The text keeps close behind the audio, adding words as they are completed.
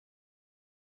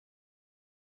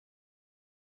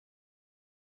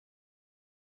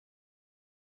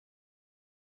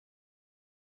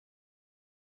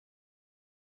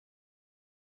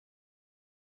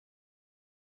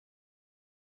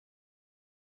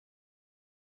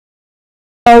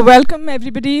Welcome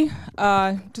everybody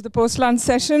to the post-lunch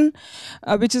session,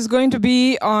 which is going to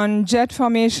be on jet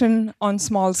formation on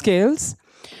small scales.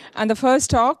 And the first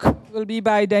talk will be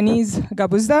by Denise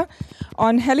Gabuzda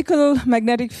on helical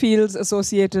magnetic fields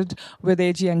associated with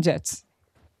AGN jets.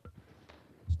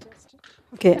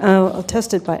 Okay, I'll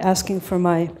test it by asking for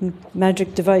my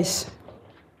magic device.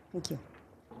 Thank you.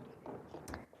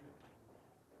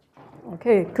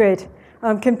 Okay, great.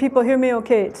 Can people hear me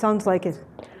okay? It sounds like it.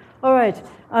 All right,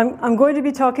 I'm going to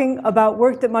be talking about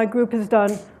work that my group has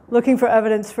done looking for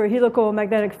evidence for helical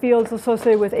magnetic fields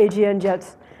associated with AGN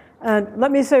jets. And let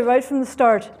me say right from the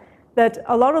start that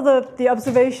a lot of the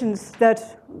observations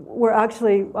that we're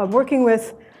actually working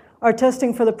with are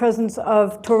testing for the presence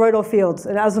of toroidal fields,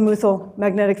 an azimuthal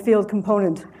magnetic field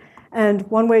component. And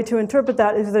one way to interpret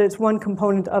that is that it's one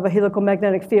component of a helical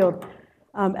magnetic field.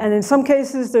 And in some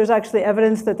cases, there's actually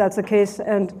evidence that that's the case,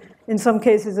 and in some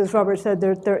cases, as Robert said,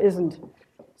 there isn't.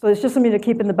 So it's just something to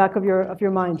keep in the back of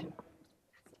your mind.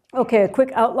 Okay, a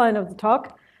quick outline of the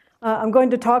talk. I'm going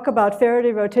to talk about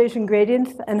Faraday rotation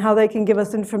gradients and how they can give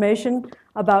us information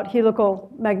about helical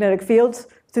magnetic fields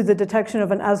through the detection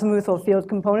of an azimuthal field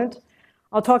component.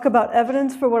 I'll talk about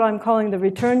evidence for what I'm calling the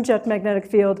return jet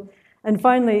magnetic field. And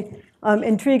finally,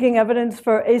 intriguing evidence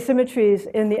for asymmetries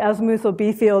in the azimuthal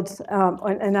B fields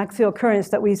and axial currents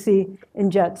that we see in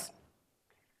jets.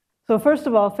 So first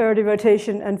of all, Faraday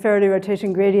rotation and Faraday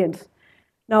rotation gradients.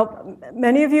 Now,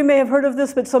 many of you may have heard of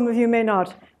this, but some of you may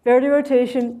not. Faraday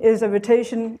rotation is a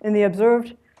rotation in the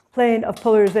observed plane of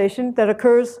polarization that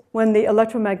occurs when the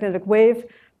electromagnetic wave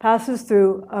passes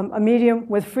through a medium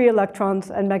with free electrons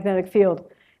and magnetic field.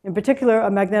 In particular,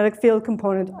 a magnetic field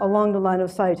component along the line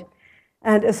of sight.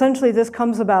 And essentially, this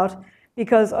comes about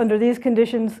because under these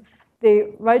conditions,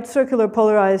 the right circular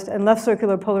polarized and left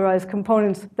circular polarized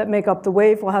components that make up the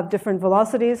wave will have different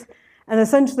velocities. And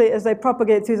essentially, as they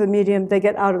propagate through the medium, they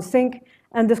get out of sync,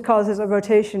 and this causes a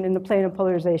rotation in the plane of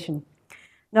polarization.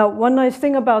 Now, one nice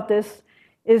thing about this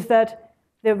is that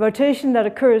the rotation that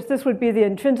occurs, this would be the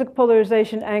intrinsic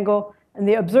polarization angle and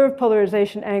the observed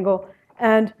polarization angle,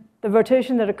 and the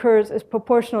rotation that occurs is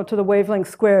proportional to the wavelength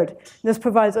squared. This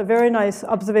provides a very nice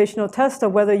observational test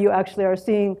of whether you actually are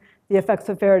seeing the effects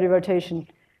of Faraday rotation.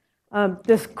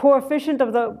 This coefficient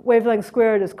of the wavelength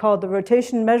squared is called the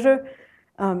rotation measure.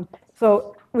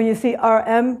 So when you see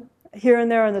Rm here and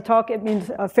there in the talk, it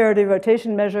means a Faraday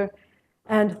rotation measure.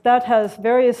 And that has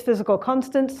various physical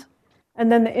constants,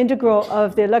 and then the integral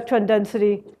of the electron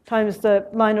density times the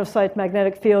line of sight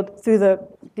magnetic field through the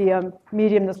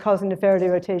medium that's causing the Faraday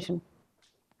rotation.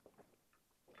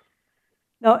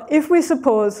 Now, if we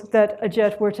suppose that a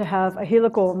jet were to have a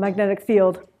helical magnetic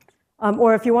field,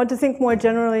 or if you want to think more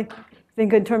generally,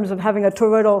 think in terms of having a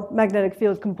toroidal magnetic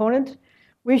field component,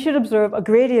 we should observe a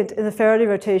gradient in the Faraday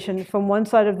rotation from one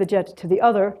side of the jet to the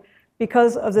other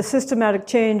because of the systematic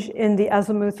change in the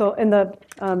azimuthal, in the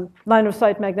line of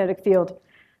sight magnetic field.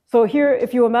 So here,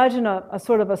 if you imagine a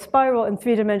sort of a spiral in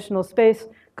three-dimensional space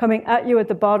coming at you at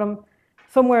the bottom,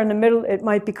 somewhere in the middle, it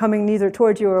might be coming neither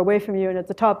towards you or away from you, and at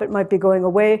the top, it might be going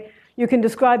away. You can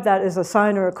describe that as a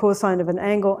sine or a cosine of an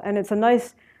angle, and it's a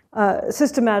nice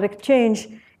systematic change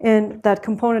in that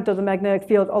component of the magnetic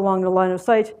field along the line of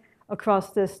sight across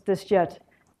this jet.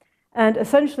 And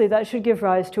essentially, that should give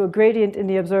rise to a gradient in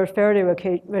the observed Faraday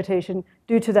rotation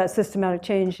due to that systematic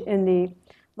change in the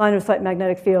line of sight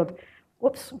magnetic field.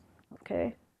 Whoops,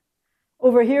 okay.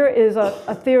 Over here is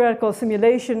a theoretical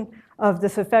simulation of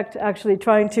this effect, actually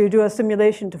trying to do a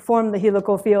simulation to form the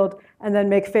helical field and then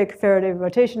make fake Faraday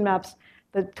rotation maps.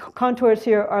 The contours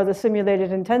here are the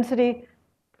simulated intensity,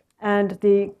 and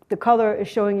the color is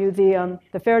showing you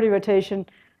the Faraday rotation,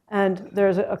 and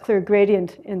there's a clear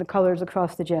gradient in the colors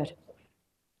across the jet.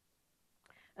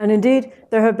 And indeed,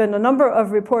 there have been a number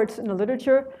of reports in the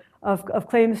literature of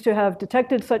claims to have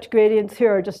detected such gradients.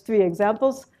 Here are just 3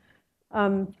 examples.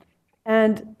 And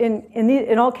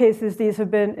in all cases, these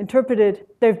have been interpreted.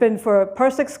 They've been for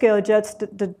parsec scale jets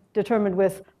determined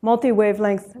with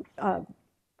multi-wavelength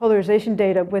polarization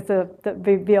data with the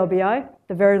VLBI,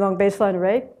 the Very Long Baseline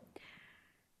Array.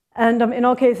 And in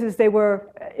all cases, they were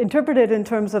interpreted in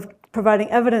terms of providing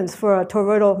evidence for a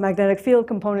toroidal magnetic field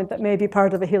component that may be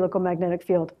part of a helical magnetic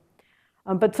field.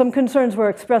 But some concerns were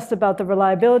expressed about the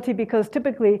reliability because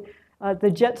typically the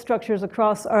jet structures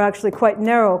across are actually quite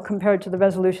narrow compared to the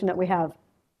resolution that we have.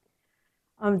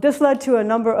 This led to a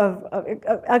number of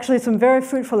actually some very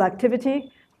fruitful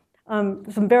activity,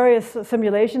 some various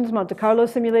simulations, Monte Carlo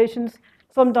simulations,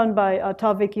 some done by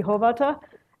Talviki Hovata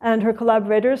and her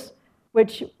collaborators,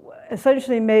 which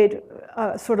essentially made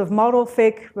sort of model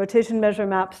fake rotation measure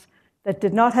maps that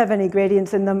did not have any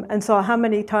gradients in them and saw how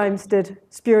many times did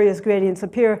spurious gradients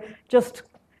appear just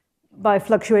by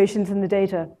fluctuations in the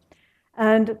data.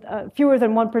 And fewer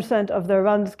than 1% of their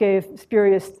runs gave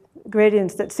spurious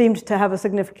gradients that seemed to have a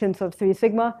significance of 3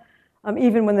 sigma,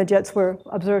 even when the jets were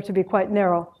observed to be quite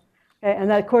narrow. Okay, and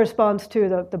that corresponds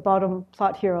to the bottom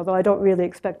plot here, although I don't really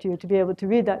expect you to be able to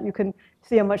read that. You can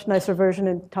see a much nicer version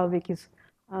in Talviki's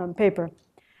paper.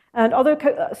 And other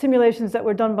simulations that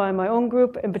were done by my own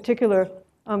group, in particular,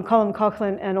 Colin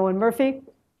Coughlin and Owen Murphy,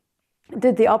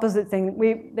 did the opposite thing.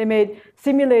 They made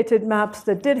simulated maps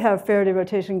that did have Faraday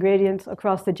rotation gradients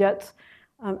across the jets,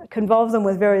 convolved them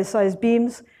with various size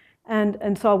beams,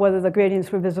 and saw whether the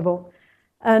gradients were visible.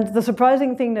 And the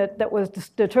surprising thing that was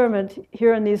determined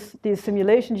here in these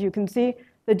simulations, you can see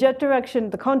the jet direction,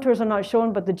 the contours are not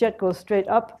shown, but the jet goes straight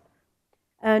up.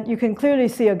 And you can clearly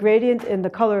see a gradient in the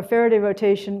color Faraday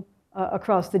rotation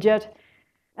across the jet.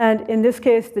 And in this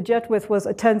case, the jet width was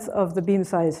 1/10 of the beam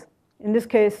size. In this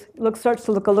case, it starts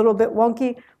to look a little bit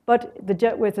wonky, but the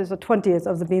jet width is 1/20th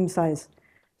of the beam size.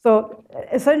 So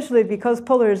essentially, because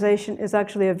polarization is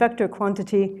actually a vector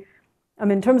quantity,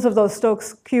 in terms of those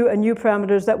Stokes Q and U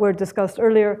parameters that were discussed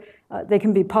earlier, they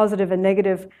can be positive and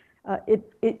negative.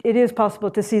 It is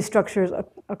possible to see structures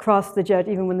across the jet,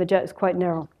 even when the jet is quite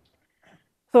narrow.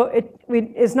 So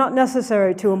it's not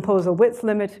necessary to impose a width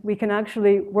limit. We can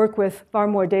actually work with far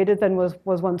more data than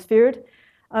was once feared.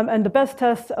 And the best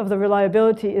test of the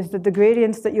reliability is that the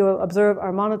gradients that you observe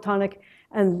are monotonic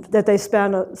and that they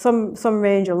span some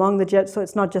range along the jet, so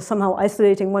it's not just somehow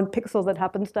isolating one pixel that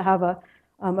happens to have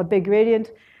a big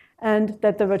gradient, and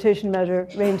that the rotation measure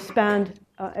range spanned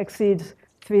exceeds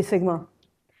 3 sigma.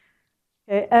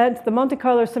 Okay, and the Monte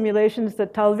Carlo simulations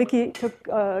that Talviki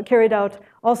carried out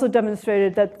also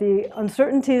demonstrated that the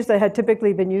uncertainties that had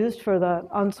typically been used for the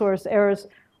on-source errors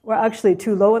were actually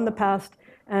too low in the past,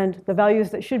 and the values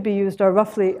that should be used are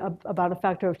roughly about a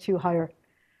factor of 2 higher.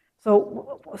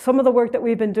 So some of the work that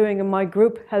we've been doing in my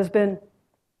group has been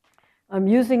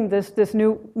using this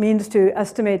new means to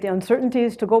estimate the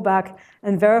uncertainties, to go back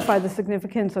and verify the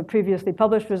significance of previously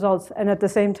published results, and at the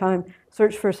same time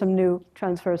search for some new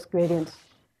transverse gradients.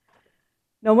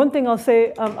 Now, one thing I'll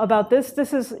say about this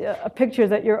is a picture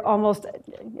that you're almost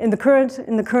in the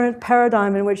current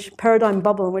paradigm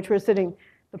bubble in which we're sitting.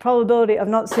 The probability of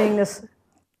not seeing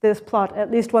this plot at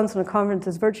least once in a conference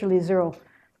is virtually 0.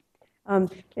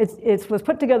 It was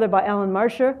put together by Alan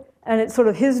Marsher, and it's sort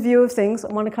of his view of things.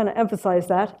 I want to kind of emphasize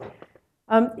that.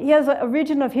 He has a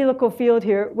region of helical field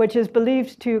here, which is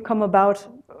believed to come about,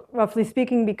 roughly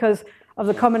speaking, because of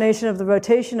the combination of the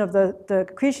rotation of the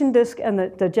accretion disk and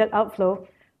the jet outflow.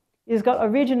 He's got a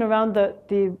region around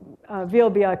the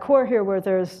VLBI core here where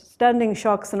there's standing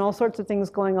shocks and all sorts of things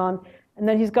going on. And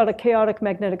then he's got a chaotic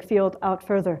magnetic field out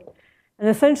further. And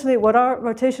essentially, what our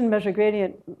rotation measure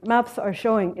gradient maps are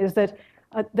showing is that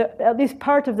at least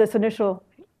part of this initial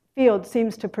field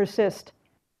seems to persist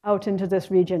out into this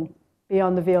region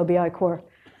beyond the VLBI core.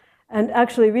 And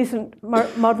actually, recent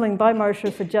modeling by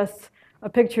Marsher suggests a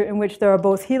picture in which there are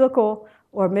both helical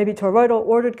or maybe toroidal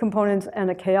ordered components and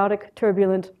a chaotic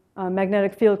turbulent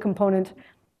magnetic field component,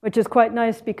 which is quite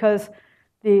nice because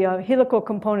the helical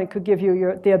component could give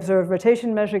you the observed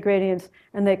rotation measure gradients,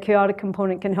 and the chaotic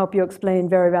component can help you explain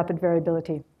very rapid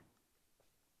variability.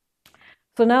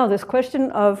 So now this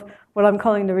question of what I'm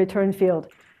calling the return field.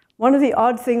 One of the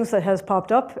odd things that has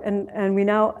popped up, and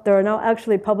there are now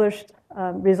actually published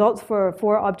results for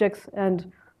 4 objects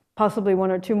and possibly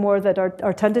 1 or 2 more that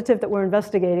are tentative that we're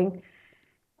investigating,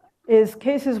 is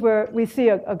cases where we see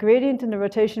a gradient in the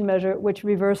rotation measure which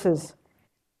reverses.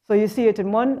 So you see it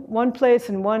in one place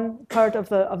in one part of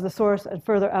the source, and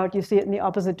further out you see it in the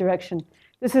opposite direction.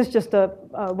 This is just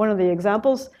one of the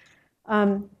examples.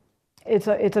 It's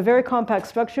a very compact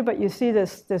structure, but you see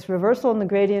this reversal in the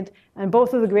gradient, and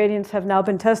both of the gradients have now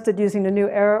been tested using the new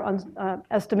error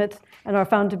estimates and are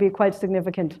found to be quite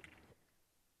significant.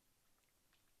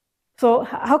 So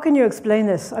how can you explain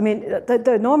this? I mean,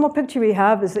 the normal picture we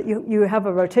have is that you have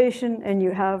a rotation and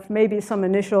you have maybe some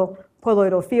initial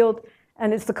poloidal field,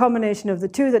 and it's the combination of the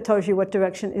two that tells you what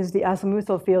direction is the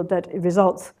azimuthal field that it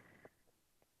results.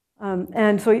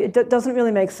 And so it doesn't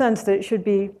really make sense that it should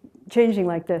be changing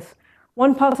like this.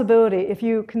 One possibility, if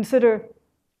you consider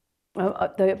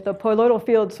the poloidal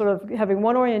field sort of having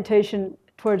one orientation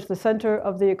towards the center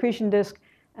of the accretion disk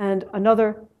and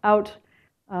another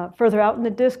further out in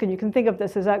the disk, and you can think of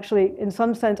this as actually, in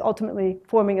some sense, ultimately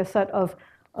forming a set of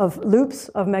loops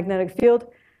of magnetic field.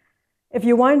 If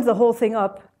you wind the whole thing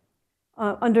up,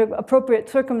 under appropriate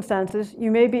circumstances, you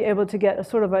may be able to get a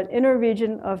sort of an inner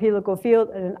region of helical field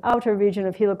and an outer region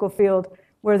of helical field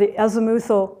where the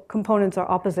azimuthal components are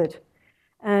opposite.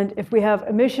 And if we have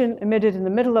emission emitted in the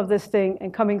middle of this thing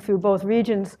and coming through both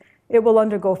regions, it will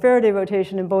undergo Faraday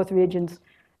rotation in both regions.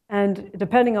 And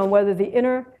depending on whether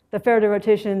the Faraday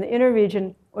rotation in the inner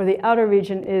region or the outer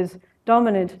region is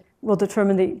dominant will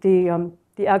determine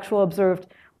the actual observed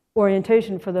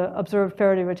orientation for the observed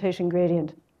Faraday rotation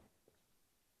gradient.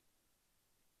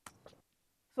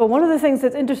 So one of the things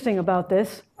that's interesting about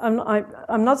this, I'm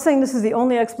not saying this is the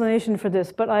only explanation for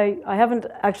this, but I haven't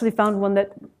actually found one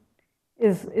that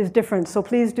is different. So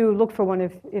please do look for one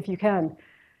if you can.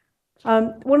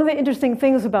 One of the interesting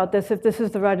things about this, if this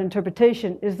is the right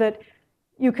interpretation, is that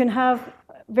you can have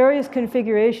various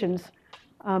configurations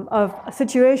of a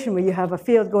situation where you have a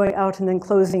field going out and then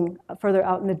closing further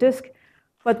out in the disk.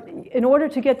 But in order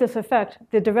to get this effect,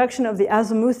 the direction of the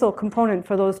azimuthal component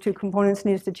for those two components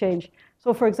needs to change.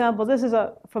 So for example, this is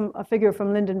a figure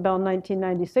from Lynden Bell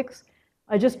 1996.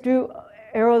 I just drew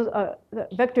arrows,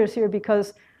 vectors here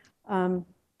because the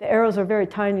arrows are very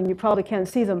tiny and you probably can't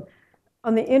see them.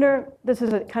 On the inner, this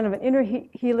is a kind of an inner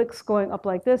helix going up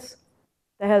like this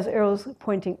that has arrows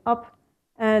pointing up,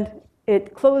 and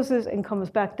it closes and comes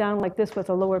back down like this with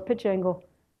a lower pitch angle,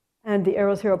 and the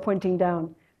arrows here are pointing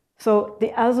down. So the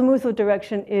azimuthal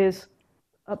direction is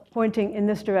pointing in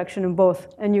this direction in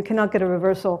both, and you cannot get a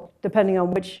reversal depending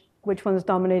on which one is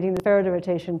dominating the Faraday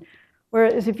rotation.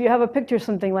 Whereas if you have a picture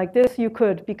something like this, you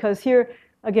could, because here,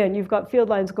 again, you've got field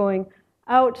lines going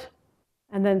out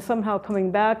and then somehow coming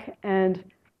back and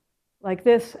like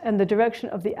this, and the direction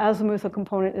of the azimuthal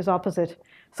component is opposite.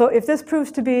 So if this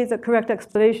proves to be the correct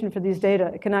explanation for these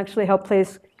data, it can actually help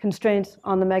place constraints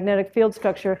on the magnetic field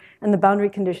structure and the boundary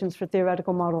conditions for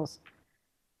theoretical models.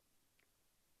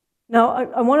 Now,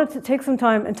 I wanted to take some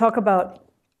time and talk about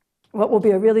what will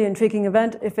be a really intriguing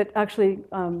event if it actually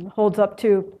holds up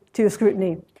to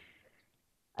scrutiny.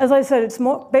 As I said, it's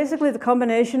basically the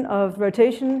combination of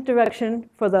rotation direction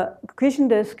for the accretion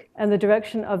disk and the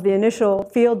direction of the initial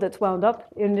field that's wound up,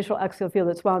 the initial axial field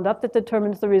that's wound up, that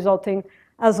determines the resulting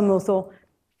azimuthal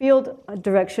field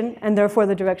direction, and therefore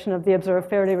the direction of the observed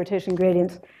Faraday rotation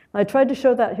gradients. I tried to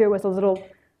show that here with a little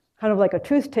kind of like a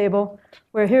truth table,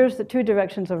 where here's the two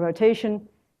directions of rotation,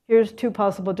 here's two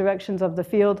possible directions of the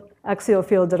field, axial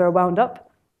field, that are wound up.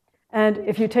 And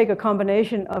if you take a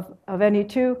combination of any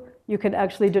two, you can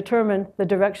actually determine the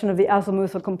direction of the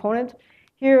azimuthal component.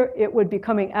 Here, it would be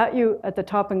coming at you at the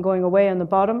top and going away on the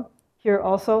bottom, here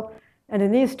also. And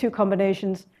in these two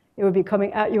combinations, it would be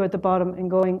coming at you at the bottom and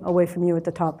going away from you at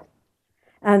the top.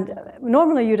 And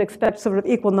normally, you'd expect sort of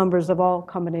equal numbers of all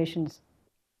combinations.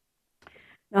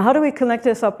 Now, how do we connect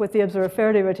this up with the observed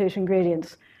Faraday rotation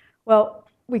gradients? Well,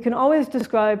 we can always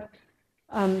describe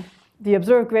the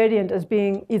observed gradient as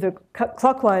being either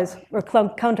clockwise or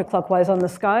counterclockwise on the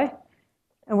sky.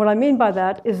 And what I mean by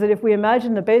that is that if we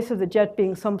imagine the base of the jet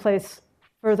being someplace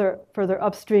further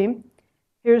upstream,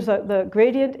 here's the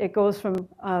gradient. It goes from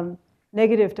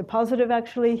negative to positive,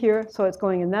 actually, here. So it's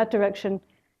going in that direction.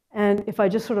 And if I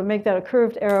just sort of make that a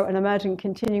curved arrow and imagine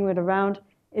continuing it around,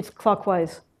 it's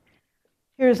clockwise.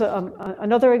 Here's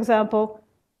another example.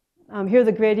 Here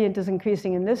the gradient is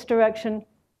increasing in this direction.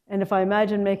 And if I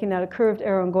imagine making that a curved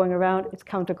arrow and going around, it's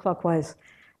counterclockwise.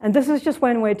 And this is just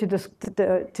one way to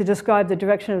describe the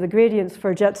direction of the gradients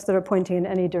for jets that are pointing in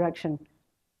any direction.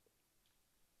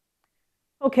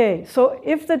 OK, so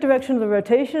if the direction of the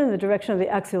rotation and the direction of the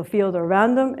axial field are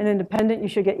random and independent, you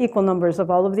should get equal numbers of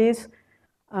all of these.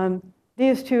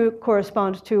 These two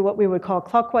correspond to what we would call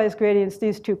clockwise gradients.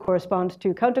 These two correspond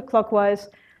to counterclockwise.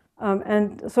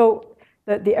 And so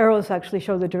the arrows actually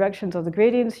show the directions of the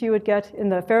gradients you would get in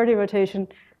the Faraday rotation.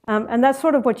 And that's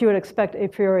sort of what you would expect a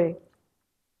priori.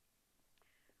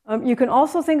 You can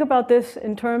also think about this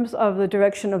in terms of the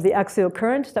direction of the axial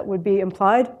current that would be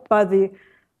implied by the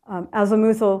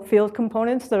azimuthal field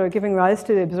components that are giving rise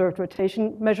to the observed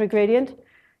rotation measure gradient,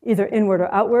 either inward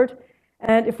or outward.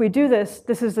 And if we do this,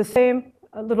 this is the same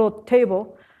little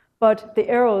table, but the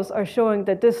arrows are showing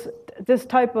that this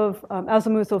type of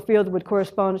azimuthal field would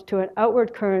correspond to an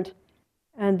outward current,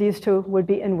 and these two would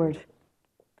be inward.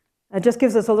 It just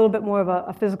gives us a little bit more of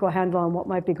a physical handle on what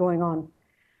might be going on.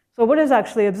 So what is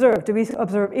actually observed? Do we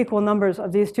observe equal numbers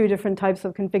of these two different types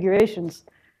of configurations?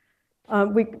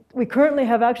 We currently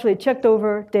have actually checked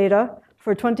over data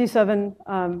for 27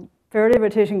 Faraday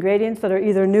rotation gradients that are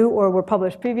either new or were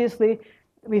published previously.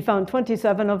 We found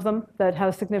 27 of them that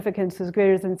have significances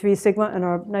greater than 3 sigma and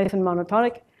are nice and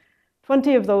monotonic.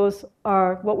 20 of those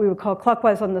are what we would call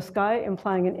clockwise on the sky,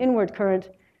 implying an inward current,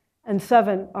 and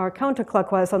 7 are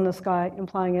counterclockwise on the sky,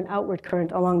 implying an outward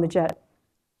current along the jet.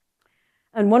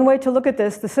 And one way to look at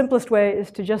this, the simplest way,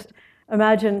 is to just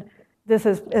imagine this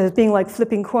as being like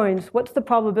flipping coins. What's the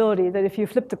probability that if you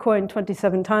flip the coin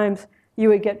 27 times, you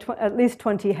would get at least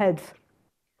 20 heads?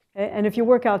 Okay? And if you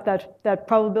work out that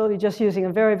probability just using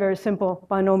a very, very simple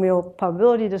binomial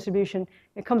probability distribution,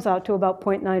 it comes out to about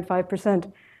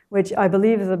 0.95%, which I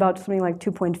believe is about something like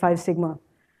 2.5 sigma.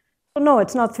 So no,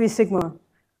 it's not 3 sigma.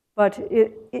 But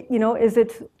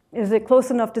is it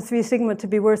close enough to 3 sigma to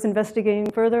be worth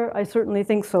investigating further? I certainly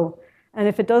think so. And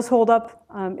if it does hold up,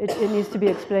 it needs to be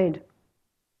explained.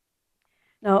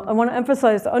 Now, I want to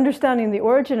emphasize that understanding the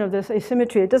origin of this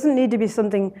asymmetry, it doesn't need to be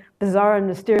something bizarre and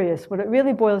mysterious. What it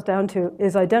really boils down to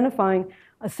is identifying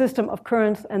a system of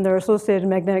currents and their associated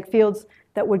magnetic fields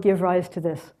that would give rise to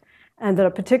this. And that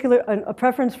a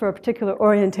preference for a particular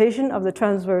orientation of the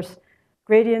transverse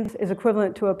gradients is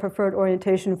equivalent to a preferred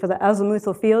orientation for the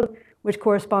azimuthal field, which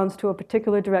corresponds to a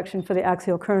particular direction for the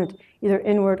axial current, either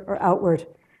inward or outward.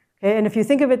 Okay? And if you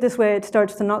think of it this way, it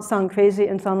starts to not sound crazy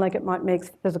and sound like it might make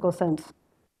physical sense.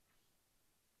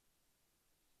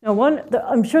 Now,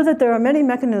 I'm sure that there are many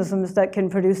mechanisms that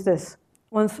can produce this.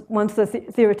 Once the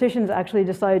theoreticians actually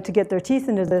decide to get their teeth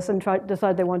into this and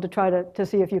decide they want to try to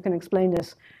see if you can explain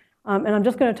this. And I'm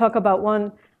just going to talk about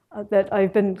one that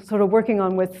I've been sort of working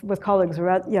on with colleagues.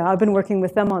 I've been working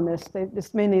with them on this.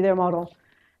 It's mainly their model.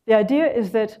 The idea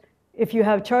is that if you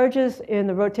have charges in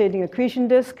the rotating accretion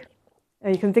disk,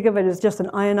 you can think of it as just an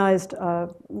ionized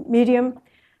medium,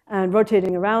 and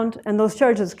rotating around, and those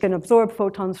charges can absorb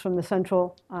photons from the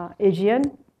central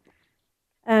AGN.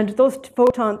 And those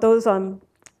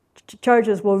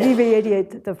charges will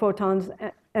re-radiate the photons'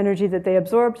 energy that they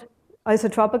absorbed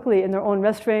isotropically in their own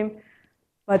rest frame,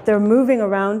 but they're moving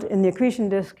around in the accretion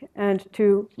disk, and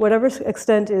to whatever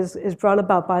extent is brought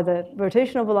about by the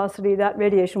rotational velocity, that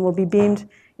radiation will be beamed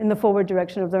in the forward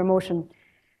direction of their motion.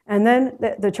 And then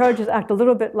the charges act a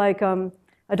little bit like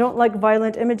I don't like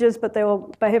violent images, but they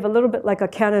will behave a little bit like a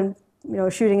cannon,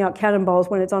 shooting out cannonballs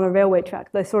when it's on a railway track.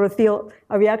 They sort of feel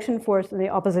a reaction force in the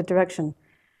opposite direction.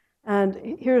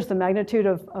 And here's the magnitude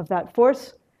of that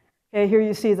force. Okay, here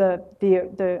you see the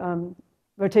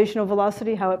rotational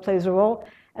velocity, how it plays a role.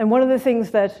 And one of the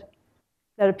things that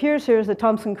appears here is the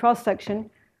Thomson cross-section,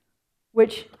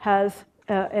 which has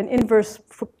an inverse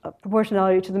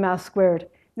proportionality to the mass squared.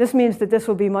 This means that this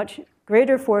will be much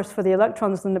greater force for the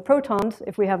electrons than the protons.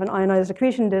 If we have an ionized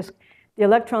accretion disk, the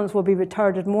electrons will be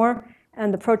retarded more,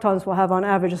 and the protons will have, on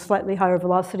average, a slightly higher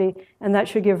velocity, and that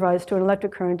should give rise to an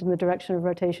electric current in the direction of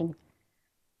rotation.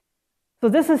 So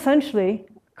this essentially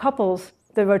couples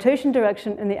the rotation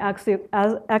direction and the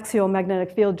axial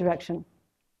magnetic field direction.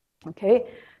 Okay?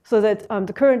 So that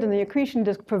the current in the accretion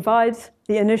disk provides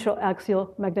the initial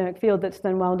axial magnetic field that's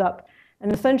then wound up.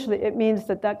 And essentially, it means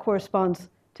that that corresponds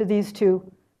to these two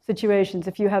situations.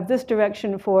 If you have this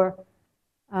direction for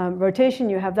rotation,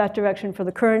 you have that direction for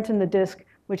the current in the disk,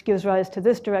 which gives rise to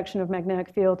this direction of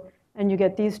magnetic field, and you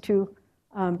get these two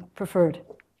preferred.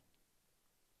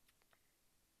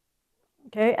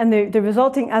 Okay, and the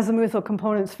resulting azimuthal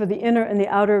components for the inner and the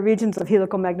outer regions of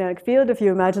helical magnetic field, if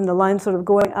you imagine the line sort of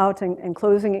going out and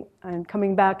closing and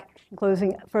coming back and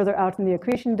closing further out in the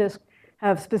accretion disk,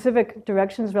 have specific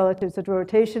directions relative to the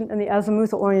rotation, and the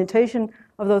azimuthal orientation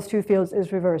of those two fields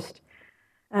is reversed.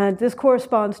 And this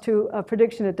corresponds to a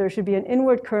prediction that there should be an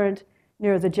inward current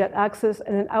near the jet axis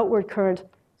and an outward current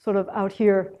sort of out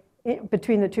here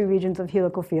between the two regions of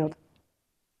helical field.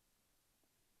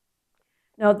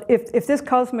 Now, if this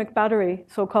cosmic battery,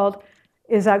 so-called,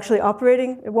 is actually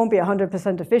operating, it won't be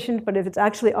 100% efficient, but if it's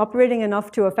actually operating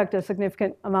enough to affect a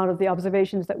significant amount of the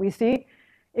observations that we see,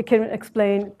 it can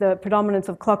explain the predominance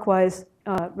of clockwise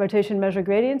rotation measure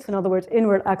gradients, in other words,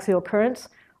 inward axial currents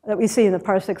that we see in the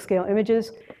parsec scale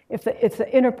images. It's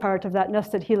the inner part of that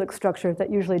nested helix structure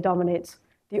that usually dominates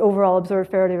the overall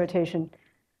observed Faraday rotation.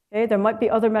 Okay? There might be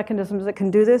other mechanisms that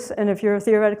can do this, and if you're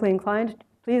theoretically inclined,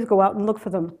 please go out and look for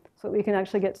them so that we can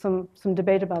actually get some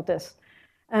debate about this.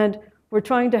 And we're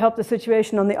trying to help the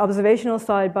situation on the observational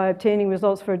side by obtaining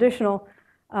results for additional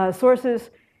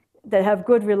sources that have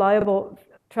good, reliable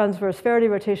transverse Faraday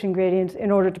rotation gradients in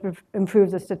order to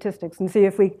improve the statistics and see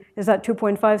if is that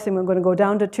 2.5 sigma going to go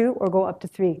down to 2 or go up to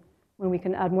 3 when we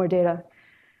can add more data.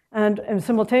 And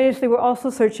simultaneously, we're also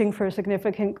searching for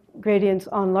significant gradients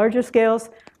on larger scales,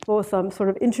 both sort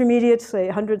of intermediate, say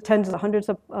tens of hundreds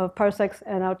of parsecs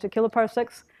and out to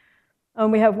kiloparsecs.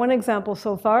 We have one example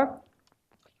so far.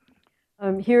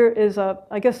 Here is,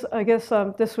 I guess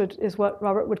this is what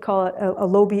Robert would call a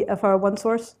low-B FR1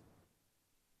 source.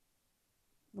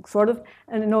 Sort of,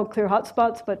 and no clear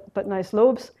hotspots, but nice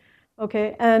lobes.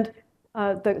 Okay, and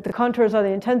the contours are the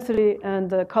intensity, and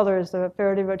the color is the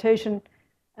Faraday rotation.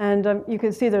 And you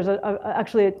can see there's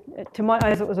actually, to my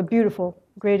eyes, it was a beautiful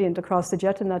gradient across the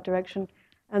jet in that direction.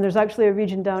 And there's actually a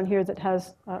region down here that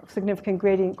has a significant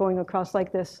gradient going across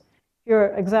like this. Here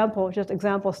are just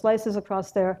example slices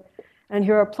across there. And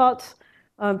here are plots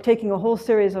taking a whole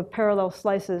series of parallel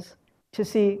slices to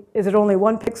see, is it only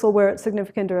one pixel where it's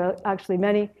significant or actually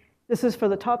many? This is for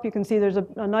the top. You can see there's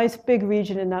a nice big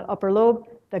region in that upper lobe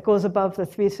that goes above the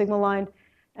 3 sigma line.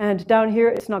 And down here,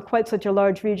 it's not quite such a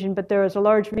large region, but there is a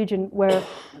large region where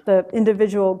the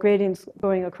individual gradients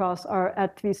going across are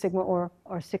at 3 sigma or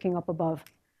sticking up above.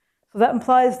 So that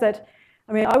implies that,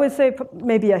 I mean, I would say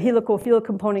maybe a helical field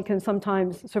component can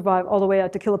sometimes survive all the way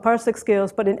out to kiloparsec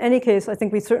scales, but in any case, I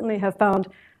think we certainly have found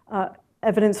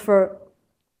evidence for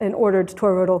an ordered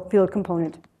toroidal field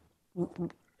component.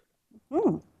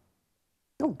 Oh,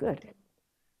 good.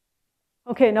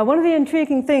 Okay, now one of the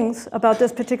intriguing things about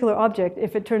this particular object,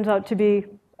 if it turns out to be,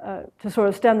 to sort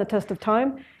of stand the test of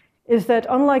time, is that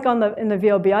unlike in the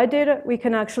VLBI data, we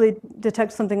can actually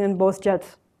detect something in both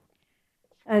jets.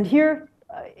 And here,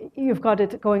 you've got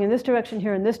it going in this direction,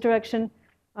 here in this direction.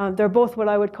 They're both what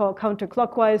I would call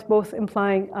counterclockwise, both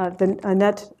implying a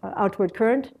net outward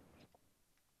current.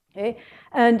 Okay?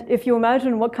 And if you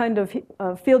imagine what kind of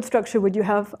field structure would you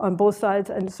have on both sides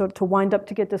and sort of to wind up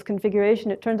to get this configuration,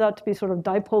 it turns out to be sort of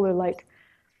dipolar-like,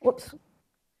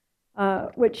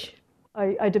 which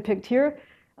I depict here.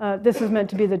 This is meant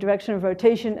to be the direction of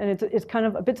rotation, and it's kind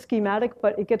of a bit schematic,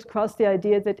 but it gets across the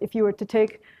idea that if you were to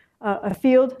take a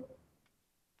field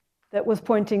that was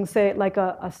pointing, say, like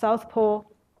a south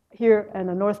pole here and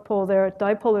a north pole there,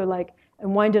 dipolar-like,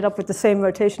 and wind it up with the same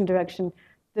rotation direction,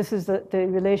 this is the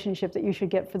relationship that you should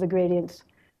get for the gradients.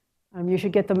 You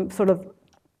should get them sort of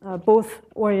both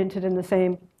oriented in the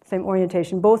same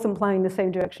orientation, both implying the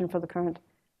same direction for the current.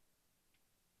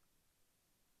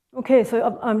 Okay,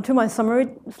 so to my summary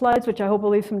slides, which I hope will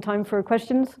leave some time for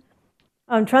questions.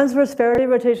 Transverse Faraday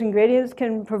rotation gradients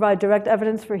can provide direct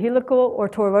evidence for helical or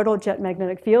toroidal jet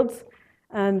magnetic fields.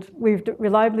 And we've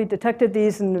reliably detected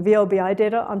these in the VLBI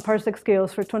data on parsec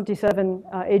scales for 27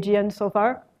 AGN so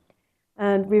far.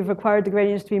 And we've required the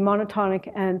gradients to be monotonic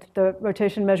and the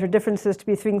rotation measure differences to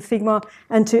be 3 sigma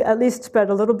and to at least spread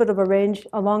a little bit of a range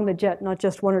along the jet, not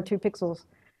just 1 or 2 pixels.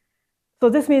 So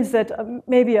this means that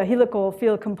maybe a helical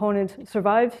field component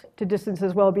survives to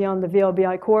distances well beyond the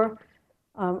VLBI core.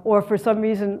 Or for some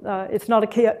reason, it's not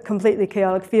a completely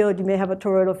chaotic field. You may have a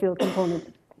toroidal field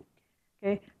component.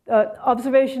 Okay?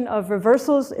 Observation of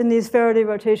reversals in these Faraday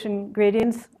rotation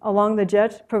gradients along the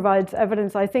jet provides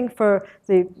evidence, I think, for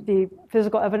the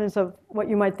physical evidence of what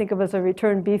you might think of as a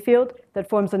return B field that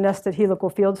forms a nested helical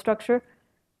field structure.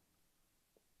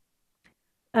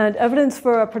 And evidence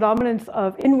for a predominance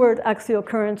of inward axial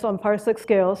currents on parsec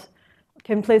scales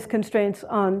can place constraints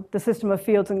on the system of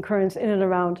fields and currents in and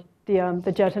around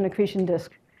the jet and accretion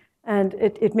disk. And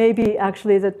it may be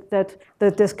actually that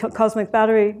this cosmic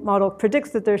battery model predicts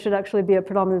that there should actually be a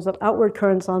predominance of outward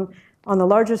currents on the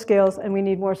larger scales, and we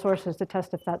need more sources to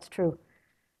test if that's true.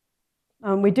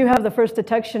 We do have the first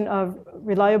detection of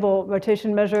reliable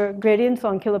rotation measure gradients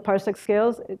on kiloparsec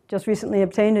scales. It just recently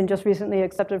obtained and just recently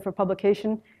accepted for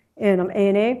publication in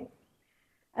ANA.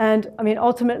 And I mean,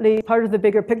 ultimately, part of the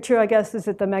bigger picture, I guess, is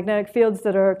that the magnetic fields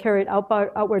that are carried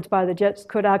outwards by the jets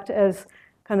could act as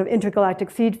kind of intergalactic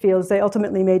seed fields. They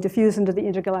ultimately may diffuse into the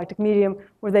intergalactic medium,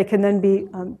 where they can then be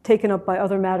taken up by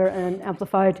other matter and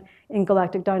amplified in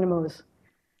galactic dynamos.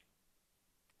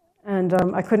 And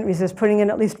I couldn't resist putting in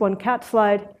at least one cat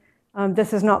slide.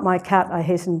 This is not my cat, I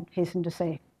hasten to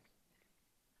say.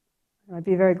 I'd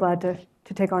be very glad to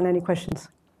take on any questions.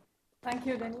 Thank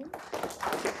you, Denise.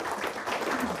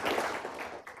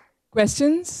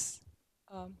 Questions?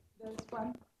 There's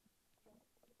one.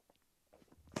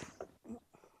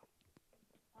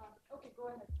 Okay, go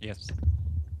ahead. Yes.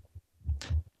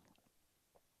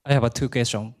 I have 2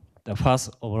 questions. The first,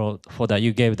 overall,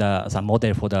 you gave some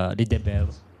model for the Lindenberg,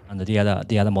 and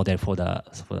the other model for the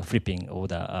flipping of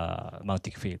the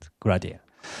magnetic field gradient.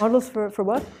 Models for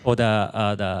what? For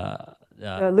the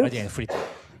gradient flipping.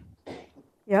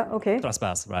 Yeah, okay.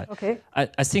 Transverse, right? Okay.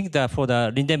 I think that for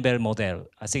the Lindenberg model,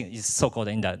 I think it's so-called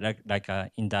in the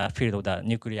in the field of the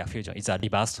nuclear fusion, it's a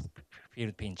reverse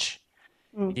field pinch.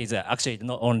 It is actually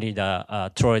not only the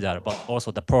toroidal, but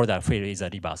also the polar field is a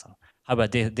reversal. However,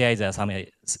 there is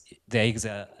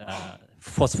a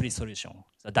force-free solution.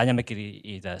 So dynamically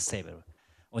is stable.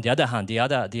 On the other hand, the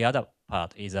other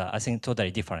part is I think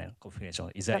totally different configuration.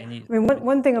 Is there any? I mean,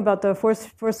 one thing about the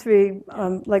force-free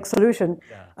like solution,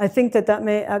 yeah. I think that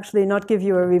may actually not give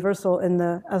you a reversal in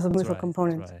the azimuthal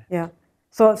component. Right. Yeah.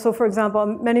 So for example,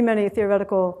 many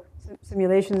theoretical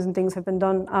simulations and things have been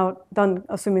done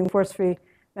assuming force-free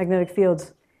magnetic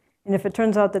fields. And if it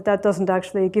turns out that that doesn't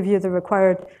actually give you the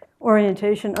required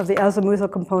orientation of the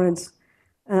azimuthal components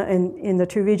in the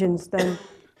two regions, then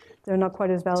they're not quite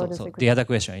as valid as they could be. The other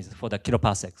question is for the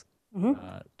kiloparsecs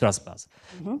transverse.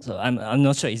 So I'm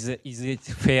not sure, is it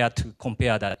fair to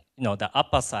compare that, the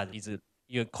upper side is,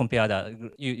 you compare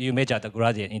you measure the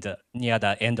gradient near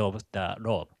the end of the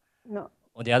lobe. No.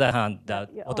 On the other hand, the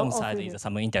bottom side is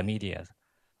some intermediate.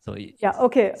 So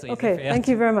okay. Thank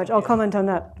you very much. I'll comment on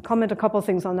that. Comment a couple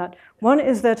things on that. One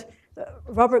is that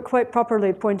Robert quite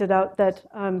properly pointed out that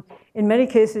in many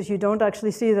cases you don't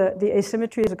actually see the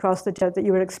asymmetries across the jet that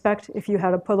you would expect if you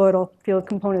had a poloidal field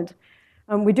component.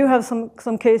 We do have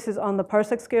some cases on the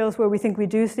parsec scales where we think we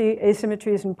do see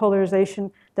asymmetries in polarization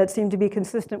that seem to be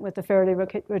consistent with the Faraday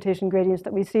rotation gradients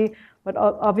that we see, but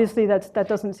obviously that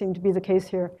doesn't seem to be the case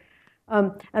here.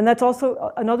 And that's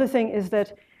also another thing is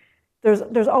that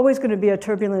there's always going to be a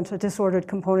turbulent, a disordered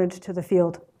component to the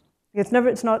field.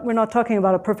 We're not talking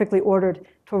about a perfectly ordered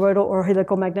toroidal or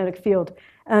helical magnetic field.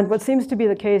 And what seems to be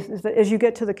the case is that as you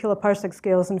get to the kiloparsec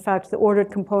scales, in fact, the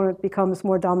ordered component becomes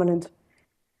more dominant.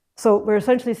 So we're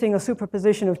essentially seeing a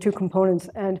superposition of two components.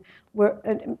 And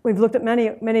we've looked at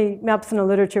many maps in the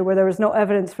literature where there was no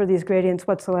evidence for these gradients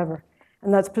whatsoever.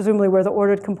 And that's presumably where the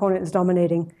ordered component is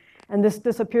dominating. And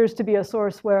this appears to be a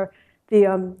source where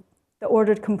the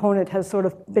ordered component has sort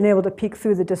of been able to peek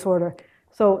through the disorder.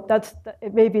 So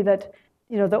it may be that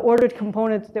the ordered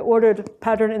component, the ordered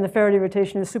pattern in the Faraday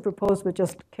rotation is superposed with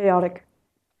just chaotic.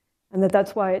 And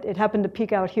that's why it happened to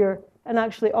peak out here, and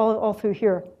actually all through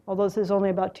here, although this is only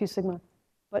about 2 sigma,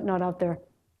 but not out there.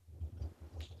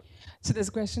 So there's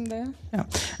a question there.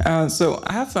 Yeah. So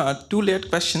I have 2 layered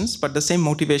questions, but the same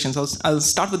motivations. I'll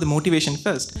start with the motivation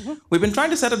first. We've been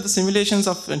trying to set up the simulations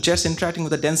of jets interacting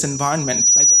with a dense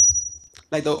environment,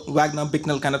 like the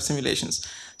Wagner-Bicknell kind of simulations.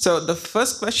 So the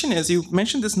first question is, you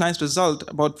mentioned this nice result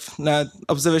about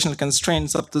observational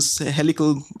constraints of this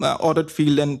helical ordered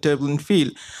field and turbulent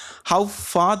field. How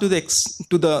far do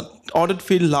the ordered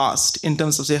field last in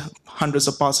terms of, say, hundreds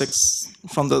of parsecs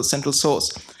from the central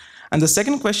source? And the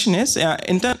second question is,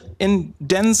 in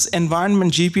dense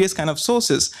environment GPS kind of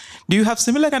sources, do you have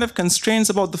similar kind of constraints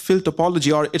about the field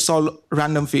topology, or it's all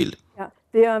random field? Yeah,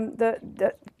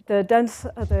 the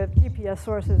GPS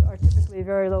sources are typically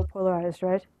very low polarized,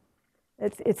 right?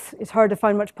 It's hard to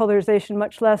find much polarization,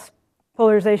 much less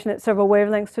polarization at several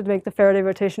wavelengths to make the Faraday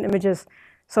rotation images.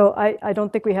 So I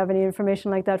don't think we have any information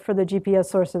like that for the GPS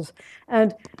sources.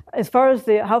 And as far as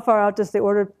how far out does the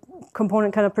ordered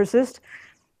component kind of persist,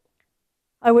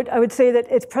 I would say that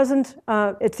it's present.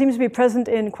 It seems to be present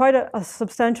in quite a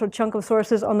substantial chunk of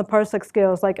sources on the parsec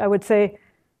scales. Like I would say,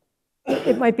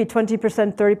 it might be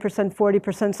 20%, 30%,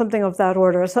 40%, something of that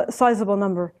order, a sizable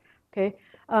number. Okay,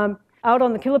 out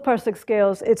on the kiloparsec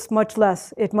scales, it's much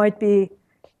less. It might be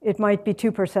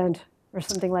 2% or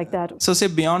something like that. So say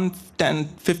beyond 10,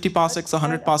 50 parsecs,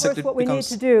 100 parsecs, what we need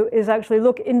to do is actually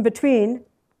look in between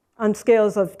on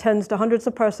scales of tens to hundreds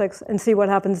of parsecs and see what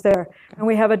happens there. And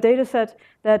we have a data set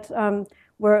that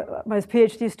where my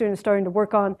PhD student is starting to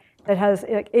work on that has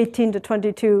like 18 to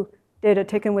 22 data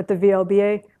taken with the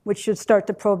VLBA, which should start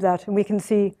to probe that. And we can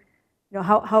see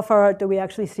how far out do we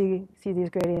actually see these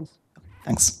gradients.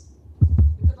 Thanks.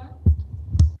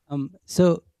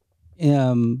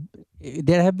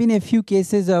 There have been a few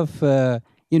cases of the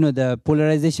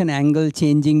polarization angle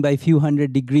changing by a few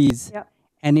hundred degrees,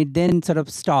 and it then sort of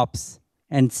stops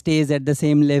and stays at the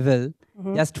same level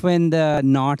just when the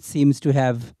knot seems to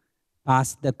have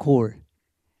passed the core.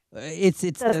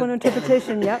 That's one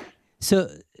interpretation. Yeah. So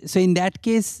in that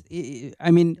case, I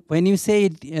mean, when you say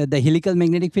the helical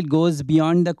magnetic field goes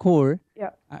beyond the core,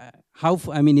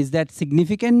 is that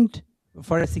significant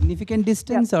for a significant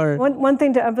distance? Or one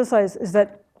thing to emphasize is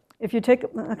that if you take,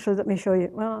 actually, let me show you.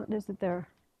 Well, is it there?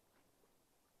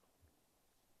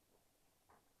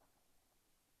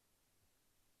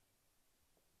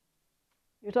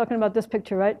 You're talking about this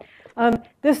picture, right?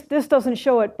 This doesn't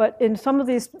show it, but in some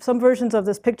versions of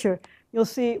this picture, you'll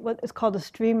see what is called a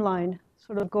streamline,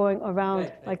 sort of going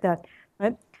around like that,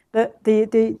 right?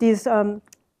 These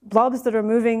blobs that are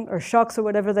moving, or shocks or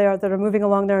whatever they are, that are moving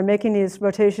along there and making these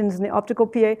rotations in the optical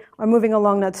PA are moving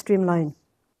along that streamline.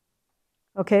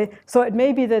 Okay, so it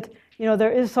may be that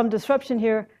there is some disruption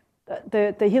here.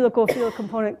 The helical field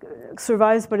component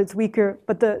survives, but it's weaker.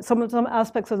 But some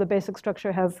aspects of the basic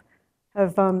structure have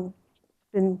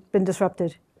been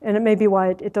disrupted, and it may be why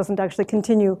it doesn't actually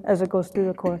continue as it goes through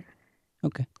the core.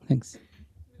 Okay, thanks.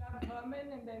 We'll have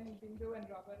Herman and then Bindu and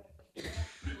Robert.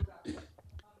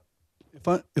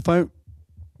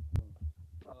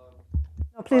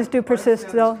 please do persist.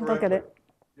 They'll get it.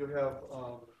 You have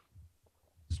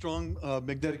strong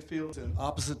magnetic fields in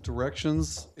opposite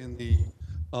directions in the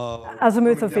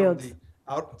azimuthal fields. The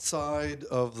outside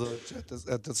of the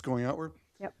jet that's going outward.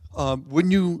 Yep.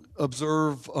 Wouldn't you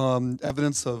observe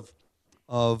evidence of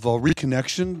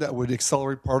reconnection that would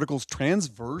accelerate particles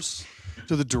transverse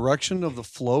to the direction of the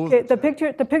flow? Okay, the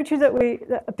picture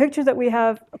that we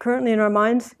have currently in our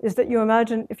minds is that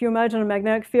if you imagine a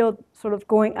magnetic field sort of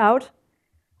going out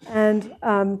and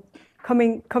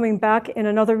coming back in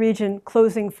another region,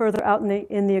 closing further out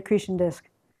in the accretion disk.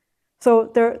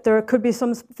 So there could be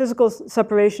some physical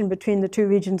separation between the two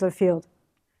regions of field.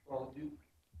 Well,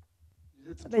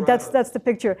 that's the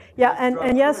picture. Yeah,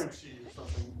 and yes.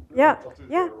 Yeah,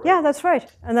 that's right.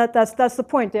 And that's the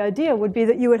point. The idea would be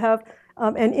that you would have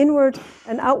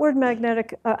an outward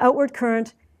magnetic outward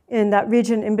current in that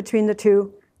region in between the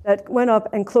two that went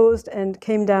up and closed and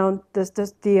came down the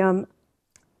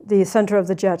center of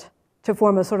the jet to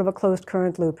form a sort of a closed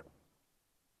current loop.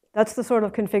 That's the sort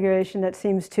of configuration that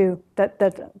seems to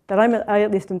I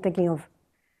at least am thinking of.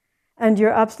 And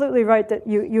you're absolutely right that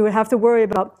you would have to worry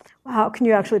about how can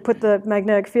you actually put the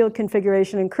magnetic field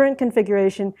configuration and current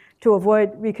configuration to avoid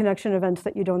reconnection events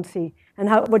that you don't see. And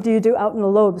what do you do out in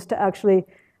the lobes to actually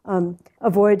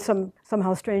avoid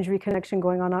somehow strange reconnection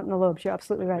going on out in the lobes? You're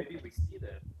absolutely right. Maybe we see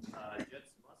that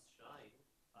jets must shine,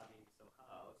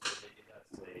 somehow, so that it has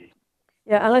a...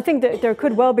 Yeah, and I think that there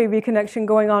could well be reconnection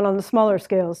going on the smaller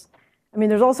scales. I mean,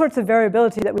 there's all sorts of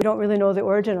variability that we don't really know the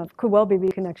origin of. Could well be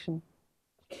reconnection.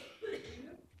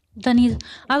 Denise,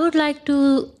 I would like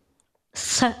to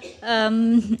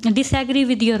disagree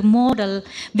with your model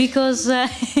because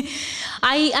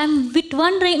I am a bit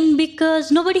wondering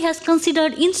because nobody has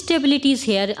considered instabilities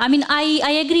here. I mean,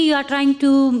 I agree you are trying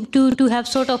to have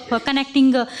sort of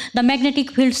connecting the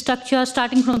magnetic field structure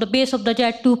starting from the base of the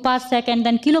jet to parsec and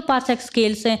then kiloparsec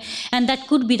scales, and that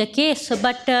could be the case.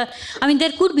 But I mean,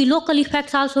 there could be local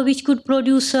effects also which could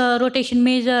produce rotation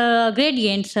measure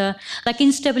gradients, like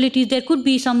instabilities. There could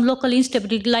be some local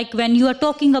instability, like when you are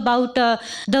talking about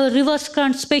the reverse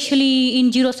current, especially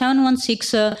in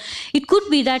 0716, it could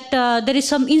be that there is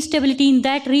some instability in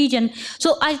that region.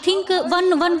 So I think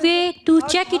one way to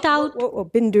check it out.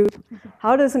 Bindu,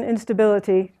 how does an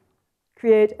instability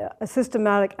create a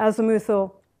systematic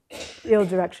azimuthal field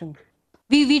direction?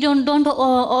 We don't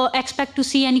expect to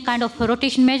see any kind of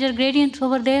rotation measure gradients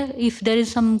over there if there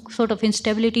is some sort of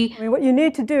instability. I mean, what you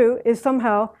need to do is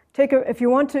somehow if you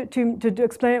want to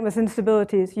explain it with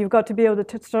instabilities, you've got to be able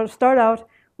to start out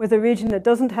with a region that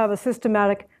doesn't have a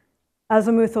systematic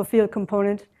azimuthal field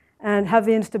component and have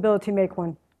the instability make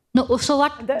one. No, so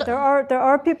what? There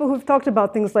are people who've talked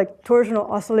about things like torsional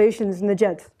oscillations in the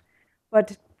jets,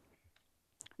 but.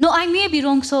 No, I may be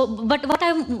wrong. So, but what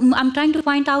I'm trying to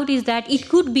point out is that it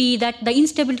could be that the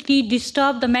instability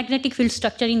disturbed the magnetic field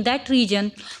structure in that region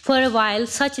for a while,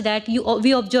 such that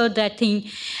we observed that thing,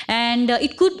 and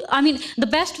it could. I mean, the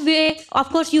best way, of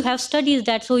course, you have studies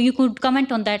that, so you could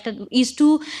comment on that, is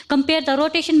to compare the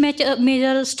rotation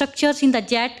measure structures in the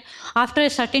jet after a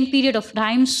certain period of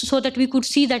time, so that we could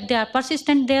see that they are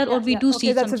persistent there, or we do see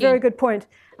okay, that's some a very good point.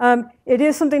 It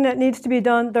is something that needs to be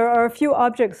done. There are a few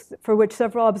objects for which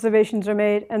several observations are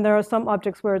made, and there are some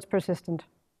objects where it's persistent.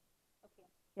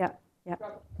 Yeah.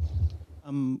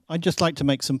 I'd just like to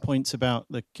make some points about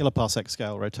the kiloparsec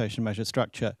scale rotation measure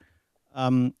structure.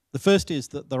 The first is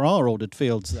that there are ordered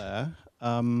fields there.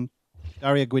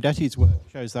 Daria Guidetti's work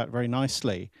shows that very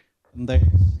nicely, and they're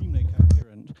extremely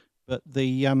coherent, but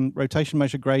the rotation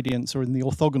measure gradients are in the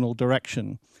orthogonal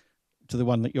direction to the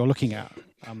one that you're looking at.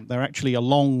 They're actually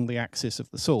along the axis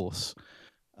of the source.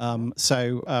 And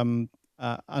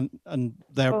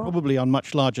they're probably on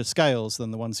much larger scales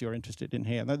than the ones you're interested in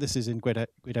here. This is in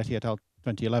Guidetti et al.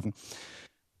 2011.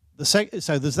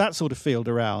 So there's that sort of field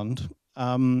around.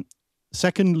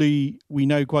 Secondly, we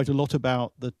know quite a lot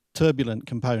about the turbulent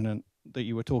component that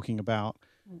you were talking about.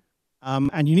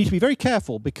 And you need to be very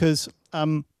careful because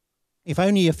if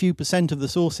only a few % of the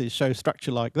sources show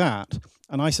structure like that,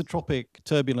 an isotropic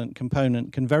turbulent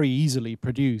component can very easily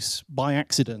produce, by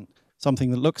accident, something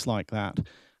that looks like that.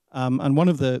 And one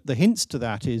of the hints to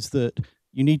that is that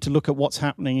you need to look at what's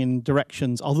happening in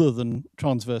directions other than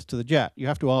transverse to the jet. You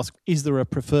have to ask, is there a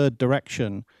preferred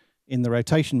direction in the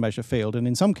rotation measure field? And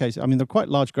in some cases, I mean, there are quite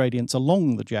large gradients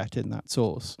along the jet in that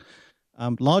source.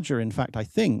 Larger, in fact, I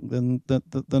think,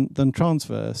 than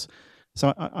transverse.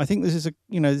 So I think this is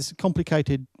this is a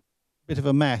complicated bit of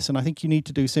a mess, and I think you need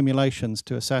to do simulations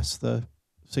to assess the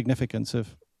significance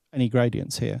of any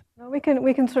gradients here. No, we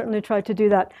can certainly try to do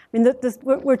that. I mean,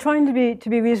 we're trying to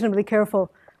be reasonably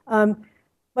careful.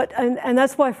 And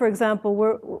that's why, for example,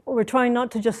 we're trying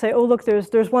not to just say, oh, look,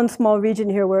 there's one small region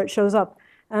here where it shows up.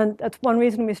 And that's one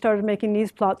reason we started making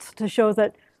these plots, to show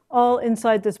that all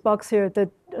inside this box here, that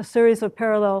a series of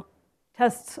parallel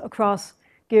tests across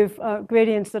give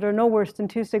gradients that are no worse than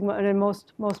 2 sigma, and in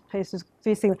most places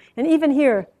 3 sigma. And even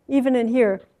in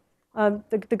here,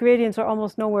 the gradients are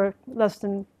almost nowhere less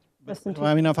than 2.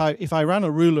 I mean, if I ran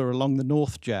a ruler along the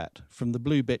north jet from the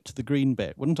blue bit to the green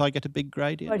bit, wouldn't I get a big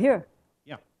gradient? Right here.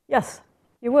 Yeah. Yes,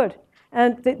 you would.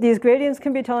 And these gradients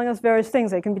can be telling us various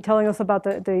things. They can be telling us about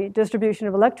the distribution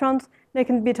of electrons. They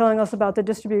can be telling us about the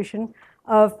distribution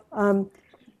of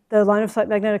the line-of-sight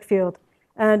magnetic field.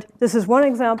 And this is one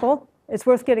example. It's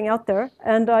worth getting out there.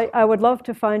 And I would love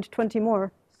to find 20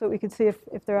 more so we could see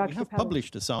if they're actually We have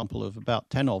published a sample of about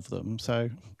 10 of them, so...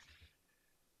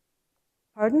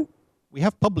 Pardon? We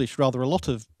have published rather a lot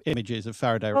of images of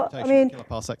Faraday rotation at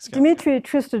kiloparsec scale. Dimitri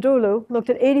Tristodoulou looked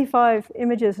at 85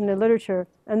 images in the literature,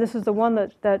 and this is the one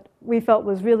that we felt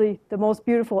was really the most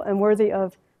beautiful and worthy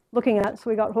of looking at, so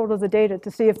we got hold of the data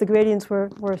to see if the gradients were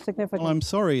significant. Well, I'm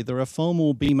sorry, there are far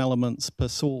more beam elements per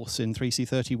source in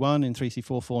 3C31, in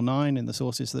 3C449, in the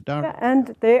sources that Darren... Yeah,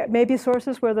 and there may be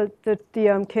sources where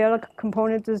the chaotic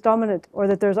component is dominant, or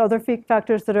that there's other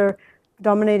factors that are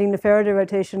dominating the Faraday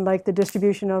rotation, like the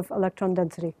distribution of electron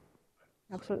density.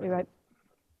 Absolutely right.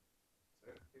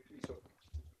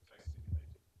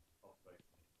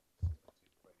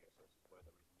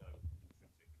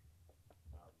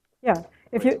 Yeah,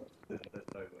 if you...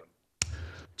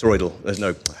 Toroidal, there's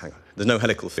no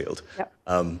helical field,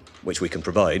 which we can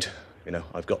provide. You know,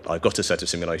 I've got a set of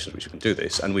simulations which can do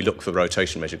this, and we look for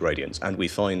rotation measure gradients, and we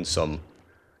find some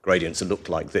gradients that look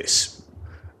like this,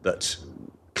 that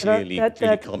clearly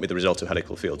can't be the result of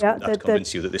helical fields. Yeah, that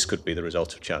convince you that this could be the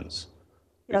result of chance.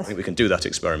 Yes. I think we can do that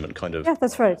experiment kind of. Yeah,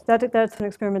 that's right. That's an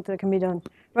experiment that can be done.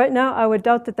 Right now, I would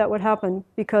doubt that would happen,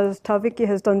 because Tawiki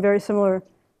has done very similar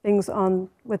things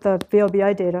with the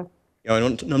VLBI data. Yeah,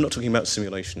 I'm not talking about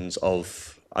simulations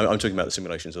of. I'm talking about the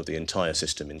simulations of the entire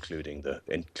system, including the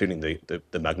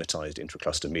magnetized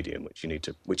intracluster medium,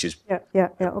 which is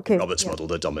okay. Robert's model,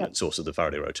 the dominant source of the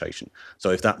Faraday rotation.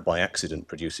 So if that by accident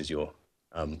produces your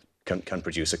can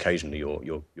produce occasionally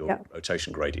your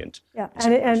rotation gradient. Yeah,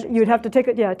 and you'd have to take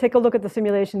a look at the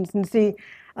simulations and see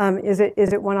is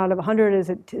it 1 out of 100? Is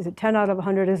it 10 out of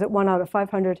 100? Is it 1 out of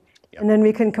 500? Yeah. And then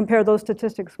we can compare those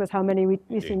statistics with how many we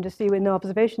seem to see in the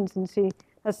observations and see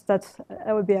that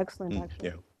would be excellent actually.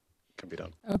 Yeah, can be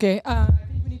done. Okay, I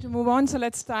think we need to move on. So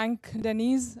let's thank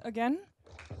Denise again.